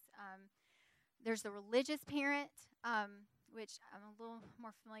boundaries. There's the religious parent, which I'm a little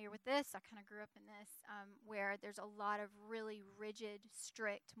more familiar with this. I kind of grew up in this, where there's a lot of really rigid,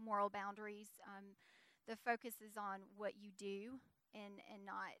 strict moral boundaries. The focus is on what you do and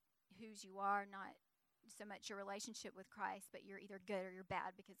not whose you are, not so much your relationship with Christ, but you're either good or you're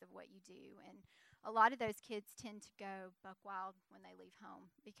bad because of what you do. And a lot of those kids tend to go buck wild when they leave home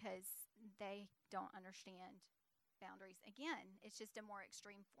because they don't understand boundaries. Again, it's just a more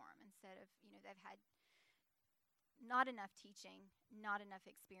extreme form. Instead of, they've had not enough teaching, not enough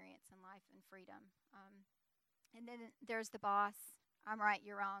experience in life and freedom. And then there's the boss. I'm right,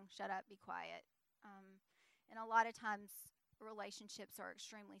 you're wrong. Shut up, be quiet. And a lot of times relationships are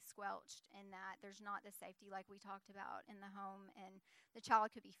extremely squelched in that there's not the safety like we talked about in the home, and the child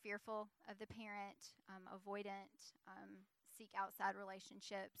could be fearful of the parent, avoidant, seek outside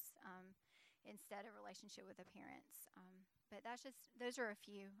relationships instead of relationship with the parents. But those are a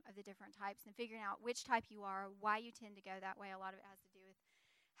few of the different types, and figuring out which type you are, why you tend to go that way. A lot of it has to do with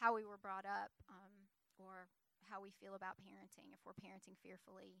how we were brought up, or how we feel about parenting, if we're parenting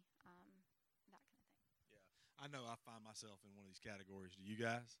fearfully, that kind of thing. I know I find myself in one of these categories. Do you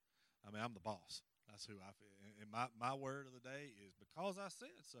guys? I mean, I'm the boss. That's who I feel. And my word of the day is because I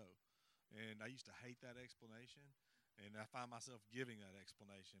said so. And I used to hate that explanation. And I find myself giving that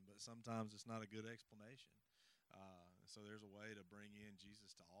explanation. But sometimes it's not a good explanation. So there's a way to bring in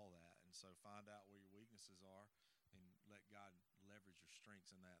Jesus to all that. And so find out where your weaknesses are and let God leverage your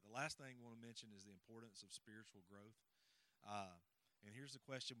strengths in that. The last thing I want to mention is the importance of spiritual growth. And here's the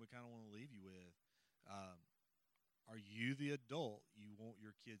question we kind of want to leave you with. Are you the adult you want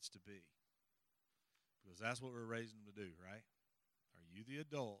your kids to be? Because that's what we're raising them to do, right? Are you the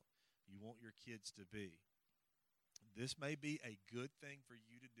adult you want your kids to be? This may be a good thing for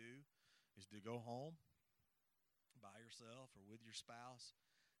you to do, is to go home by yourself or with your spouse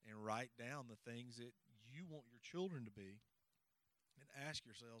and write down the things that you want your children to be, and ask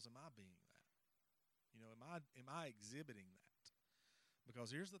yourselves, am I being that? Am I exhibiting that?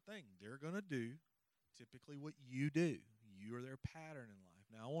 Because here's the thing, they're going to do typically what you do. You are their pattern in life.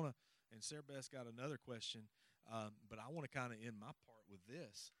 Now, I want to, and Sarah Beth's got another question, but I want to kind of end my part with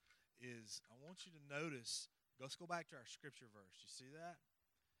this, is I want you to notice, let's go back to our scripture verse. You see that?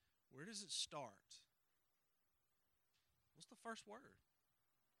 Where does it start? What's the first word?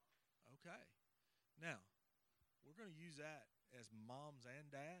 Okay. Now, we're going to use that as moms and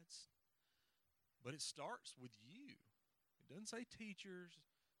dads, but it starts with you. It doesn't say teachers.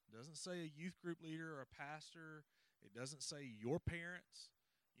 It doesn't say a youth group leader or a pastor. It doesn't say your parents.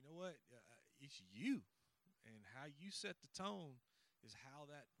 You know what? It's you. And how you set the tone is how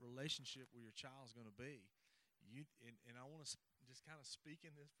that relationship with your child is going to be. And I want to just kind of speak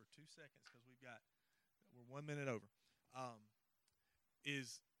in this for 2 seconds because we're 1 minute over.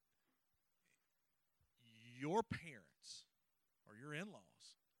 Is your parents or your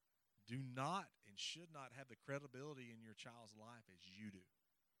in-laws do not and should not have the credibility in your child's life as you do.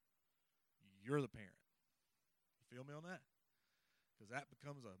 You're the parent. You feel me on that? Because that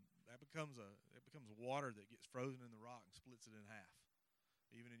becomes water that gets frozen in the rock and splits it in half,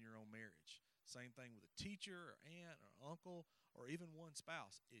 even in your own marriage. Same thing with a teacher or aunt or uncle or even one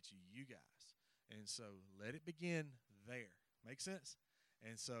spouse. It's you guys. And so let it begin there. Make sense?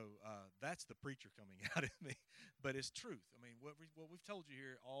 And so that's the preacher coming out of me. But it's truth. I mean, what we've told you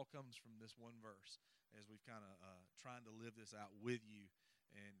here all comes from this one verse as we've kind of trying to live this out with you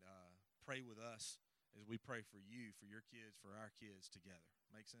and pray with us as we pray for you, for your kids, for our kids together.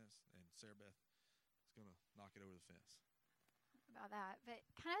 Make sense? And Sarah Beth is going to knock it over the fence. About that. But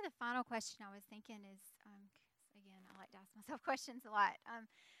kind of the final question I was thinking is, 'cause again, I like to ask myself questions a lot.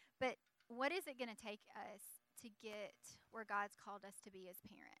 But what is it going to take us to get where God's called us to be as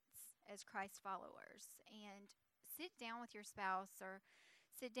parents, as Christ followers? And sit down with your spouse or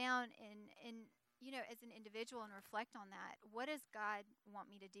sit down and as an individual and reflect on that. What does God want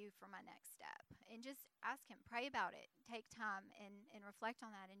me to do for my next step? And just ask him, pray about it, take time and reflect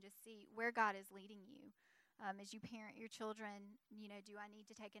on that and just see where God is leading you. As you parent your children, do I need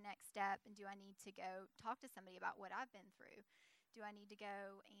to take a next step, and do I need to go talk to somebody about what I've been through? Do I need to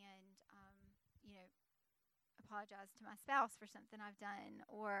go and, apologize to my spouse for something I've done?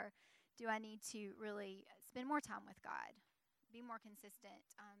 Or do I need to really spend more time with God, be more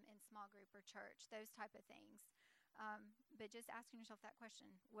consistent in small group or church, those type of things? But just asking yourself that question,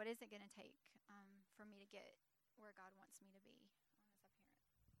 what is it going to take for me to get where God wants me to be as a parent?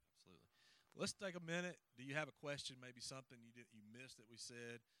 Let's take a minute. Do you have a question, maybe something you missed that we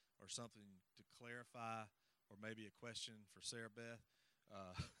said, or something to clarify, or maybe a question for Sarah Beth?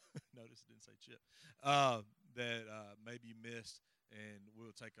 Uh, Notice it didn't say Chip. That maybe you missed, and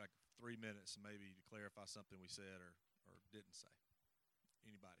we'll take like 3 minutes maybe to clarify something we said or didn't say.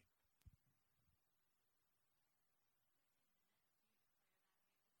 Anybody?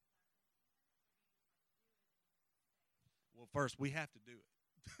 Well, first we have to do it.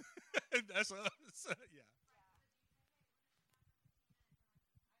 That's us. Yeah.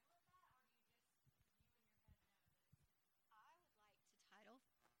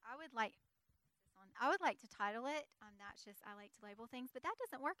 I would like this one. I would like to title it. That's just I like to label things, but that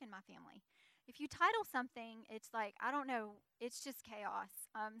doesn't work in my family. If you title something, it's like I don't know. It's just chaos.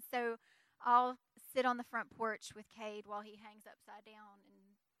 So I'll sit on the front porch with Cade while he hangs upside down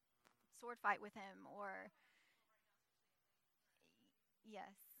and sword fight with him, or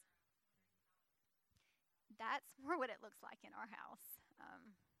yes, that's more what it looks like in our house.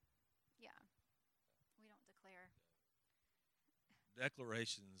 Yeah, we don't declare.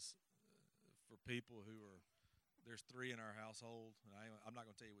 Declarations for people who are there's three in our household, and I'm not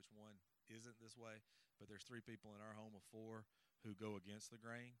going to tell you which one isn't this way, but there's three people in our home of four who go against the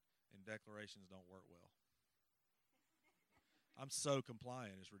grain, and declarations don't work well. I'm so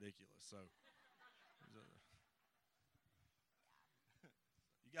compliant, it's ridiculous. So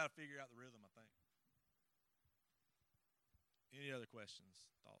you got to figure out the rhythm, I think. Any other questions,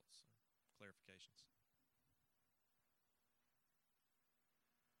 thoughts, clarifications?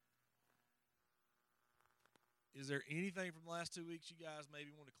 Is there anything from the last 2 weeks you guys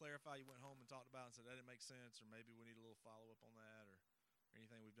maybe want to clarify? You went home and talked about and said that didn't make sense, or maybe we need a little follow up on that, or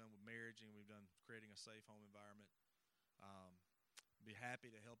anything we've done with marriage and we've done creating a safe home environment. Um, be happy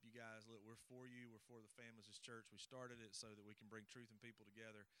to help you guys. Look, we're for you. We're for the families of this church. We started it so that we can bring truth and people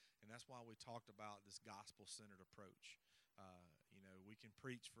together, and that's why we talked about this gospel-centered approach. We can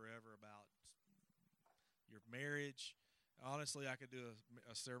preach forever about your marriage. Honestly, I could do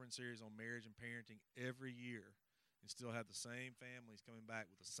a sermon series on marriage and parenting every year and still have the same families coming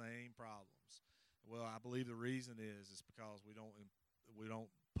back with the same problems. Well, I believe the reason is because we don't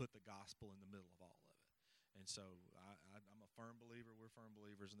put the gospel in the middle of all of it. And so I'm a firm believer. We're firm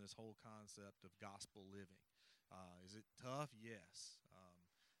believers in this whole concept of gospel living. Is it tough? Yes.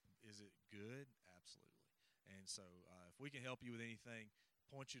 Is it good? Absolutely. And so if we can help you with anything,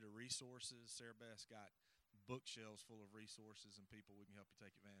 point you to resources. Sarah Beth's got bookshelves full of resources and people we can help you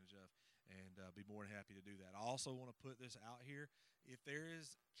take advantage of, and be more than happy to do that. I also want to put this out here. If there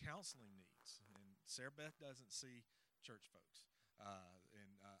is counseling needs, and Sarah Beth doesn't see church folks,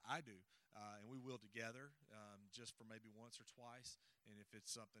 and I do, and we will together, just for maybe once or twice, and if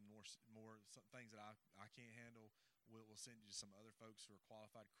it's something more some things that I can't handle, we'll send you to some other folks who are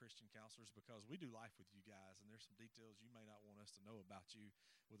qualified Christian counselors, because we do life with you guys, and there's some details you may not want us to know about you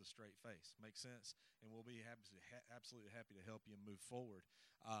with a straight face. Make sense? And we'll be absolutely happy to help you move forward.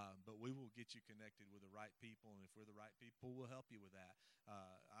 But we will get you connected with the right people, and if we're the right people, we'll help you with that.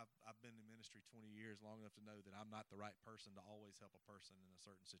 I've been in ministry 20 years, long enough to know that I'm not the right person to always help a person in a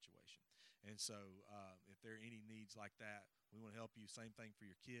certain situation. And so if there are any needs like that, we want to help you. Same thing for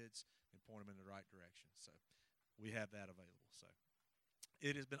your kids, and point them in the right direction. So we have that available. So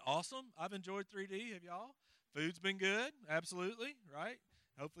it has been awesome. I've enjoyed 3D. Have y'all? Food's been good. Absolutely. Right?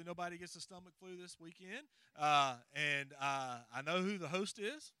 Hopefully nobody gets the stomach flu this weekend. And I know who the host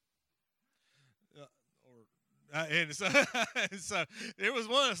is. And so, so there was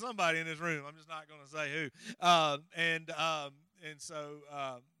somebody in this room. I'm just not going to say who. And so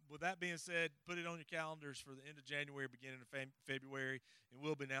with that being said, put it on your calendars for the end of January, beginning of February, and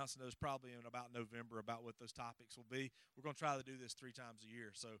we'll be announcing those probably in about November about what those topics will be. We're going to try to do this 3 times a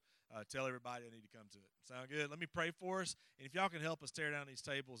year, so tell everybody they need to come to it. Sound good? Let me pray for us, and if y'all can help us tear down these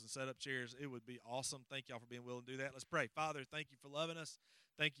tables and set up chairs, it would be awesome. Thank y'all for being willing to do that. Let's pray. Father, thank you for loving us.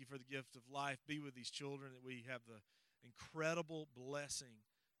 Thank you for the gift of life. Be with these children that we have the incredible blessing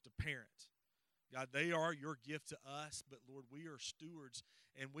to parent. God, they are your gift to us, but Lord, we are stewards,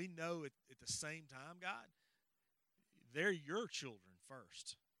 and we know at the same time, God, they're your children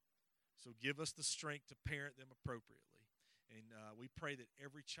first. So give us the strength to parent them appropriately. And we pray that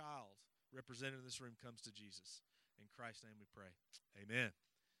every child represented in this room comes to Jesus. In Christ's name we pray. Amen.